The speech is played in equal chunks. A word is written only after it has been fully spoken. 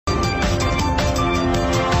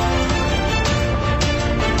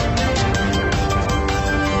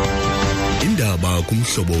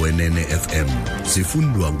kumhlobo wenene FM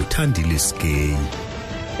zifundwa nguThandile Skey.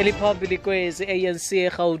 Eliphambili kwezi I-ANC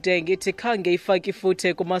eGauteng ithi khange ifake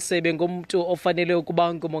ifuthe kumaSebe ngumntu ofanele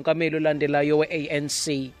ukuba ngumongameli olandelayo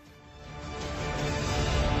we-ANC.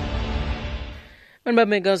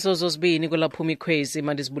 Manibamengazo zozibini kwelaphuma ikhwezi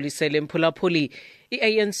mandizibulisele mphulaphuli.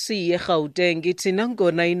 I-ANC eGauteng ithi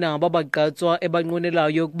nangona inabo abagqatswa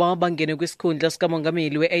ebanqwenelayo ukuba bangene kwisikhundla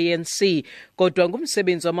sikamongameli we-ANC, kodwa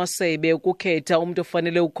ngumsebenzi wamaSebe ukukhetha umntu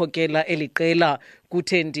ofanele ukukhokela eli qela.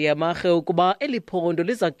 Kuthe ndiyamahe ukuba eliphondo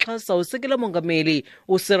lizaxhasa usekela mongameli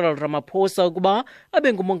uCyril Ramaphosa ukuba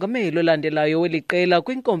abe ngumongameli olandelayo weli qela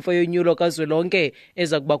kwinkomfa yonyulo kazwelonke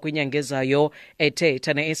eza kuba kwinyanga ezayo.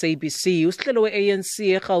 Ethetha ne-SABC usihlelo we-ANC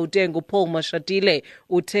eGauteng uPaul Mashatile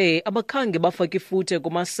uthe abakhange bafake ifuthe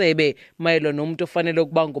kumaSebe mayelana nomntu ofanele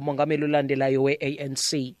ukuba ngumongameli olandelayo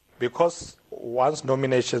we-ANC. Because once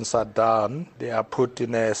nominations are done, they are put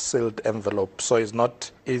in a sealed envelope, so it's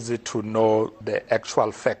not easy to know the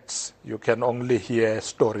actual facts. You can only hear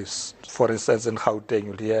stories. For instance, in Gauteng,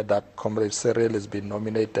 you'll hear that Comrade Cyril has been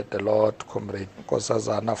nominated a lot, Comrade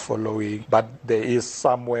Nkosazana following, but there is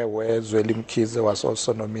somewhere where Zweli Mkhize was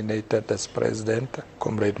also nominated as president,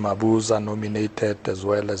 Comrade Mabuza nominated as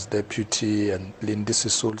well as deputy, and Lindy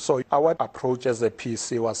Sisulu. So our approach as a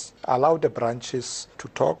PC was allow the branches to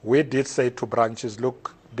talk. We did say to branches,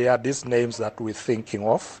 look, there are these names that we're thinking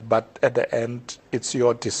of, but at the end, it's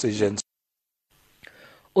your decisions.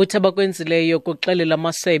 Uthaba kwenzileyo kuxelela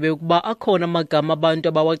amasebe ukuba akhona amagama abantu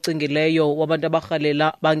abawacingileyo wabantu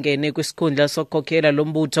abarhalela bangene kwisikhundla sokukhokhela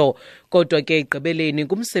lombutho, kodwa ke igqibeleni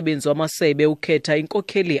ngumsebenzi wamasebe ukukhetha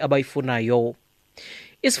inkokheli abayifunayo.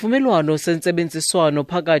 Isivumelwano sentsebenziswano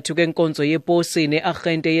phakathi kwenkonzo yeposi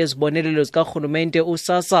ne-arhente yezibonelelo zikarhulumente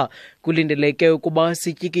uSASSA kulindeleke ukuba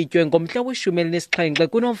sityikitywe ngomhla we-17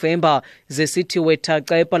 kuNovemba ze sithiwe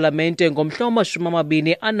thaca epalamente ngomhla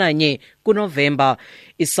wama-21 kuNovemba.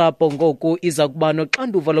 ISAPO ngoku iza kuba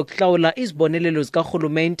noxanduva lokuhlawula izibonelelo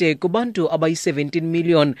zikarhulumente kubantu abayi-17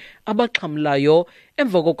 million abaxhamlayo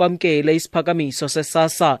emva kokwamkela isiphakamiso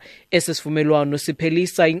seSASSA. Esi sivumelwano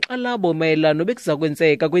siphelisa inkxalabo mayelana nobekuza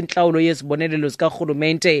kwenzeka kwintlawulo yezibonelelo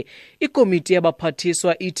zikarhulumente. Ikomiti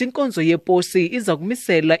yabaphathiswa ithi inkonzo yeposi iza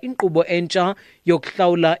kumisela inkqubo entsha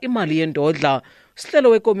yokuhlawula imali yendodla. Usihlelo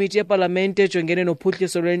wekomiti yepalamente ejongene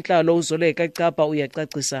nophuhliso lwentlalo uZoleka Capa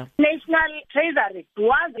uyacacisa. Treasury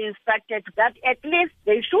was instructed that at least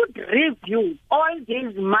they should review all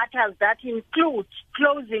these matters that include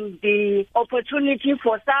closing the opportunity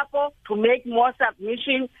for SAPO to make more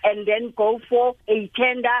submission and then go for a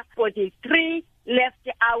tender for the 3 left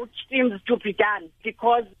out streams to be done,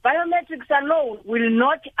 because biometrics alone will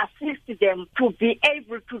not assist them to be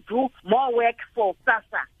able to do more work for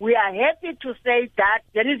SASSA. We are happy to say that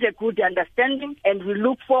there is a good understanding, and we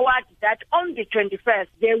look forward that on the 21st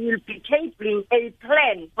there will be tabling a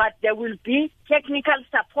plan, but there will be technical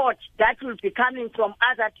support that will be coming from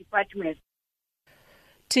other departments.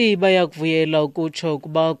 Bayakuvuyela ukutsho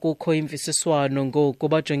ukuba kukho imvisiswano ngoku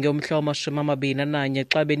bajonge umhla wama-21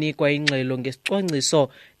 xa benikwa ingxelo ngesicwangciso,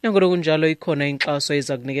 nangona kunjalo ikhona inkxaso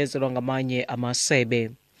eza kunikezelwa ngamanye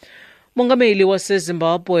amasebe. Mongameli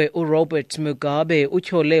waseZimbabwe uRobert Mugabe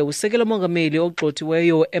utyhole usekela mongameli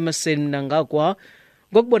ogxothiweyo Emmerson Mnangagwa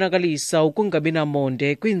ngokubonakalisa ukungabi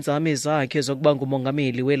namonde kwiinzame zakhe zokuba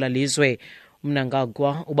ngumongameli welalizwe.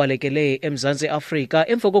 Mnangagwa ubalekele eMzantsi Afrika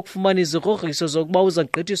emva kokufumana izigrogriso zokuba uza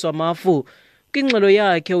kugqithiswa amafu. Kwingxelo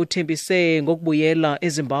yakhe uthembise ngokubuyela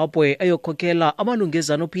eZimbabwe ayokhokela amalungu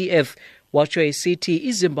eZanu-PF, watsho esithi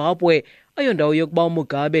iZimbabwe ayondawo yokuba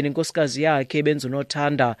uMugabe nenkosikazi yakhe benza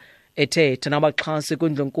unothanda. Ethetha nabaxhasi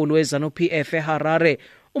kwindlunkulu eZanu-PF eHarare,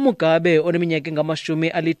 uMugabe oneminyaka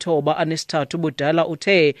engama-93 ubudala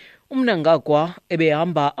uthe uMnangagwa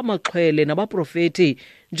ebehamba amaxhwele nabaprofeti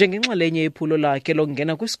njengenxalenye yephulo lakhe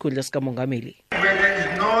lokungena kwisikhundla sikamongameli. There is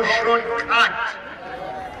no shortcut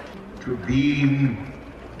to being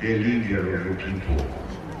the leader of the people.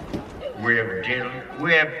 We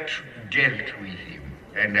have dealt with him,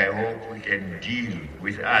 and I hope we can deal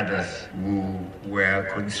with others who were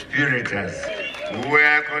conspirators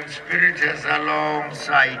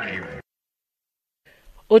alongside him.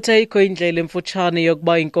 Utayikho indlela emfutshane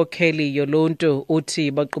yokuba inkokheli yoluntu,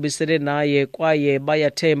 uthi baqubisene naye kwaye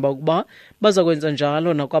bayathemba ukuba baza kwenza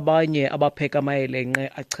njalo nakwabanye abapheka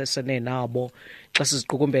amayelenqe achesene nabo. Xa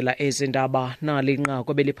siziqukumbela ezi ndaba nali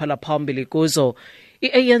inqaku beliphala phambili kuzo,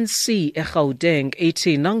 I-ANC eGauteng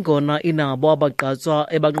ithi nangona inabo abagqatswa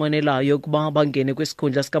ebanqwenelayo ukuba bangene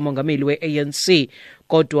kwisikhundla sikamongameli we-ANC,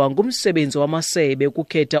 kodwa ngumsebenzi wamaSebe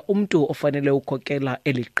ukukhetha umntu ofanele ukukhokela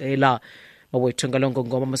eli qela. mawethu ngalongo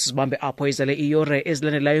ngoma masizibambe apho izale iyure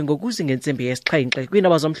ezilandelayo ngokuzi ngentsimbi yesixhenxe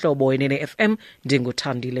kwiindaba zomhlobo wenene FM.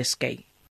 Ndinguthandile Skay.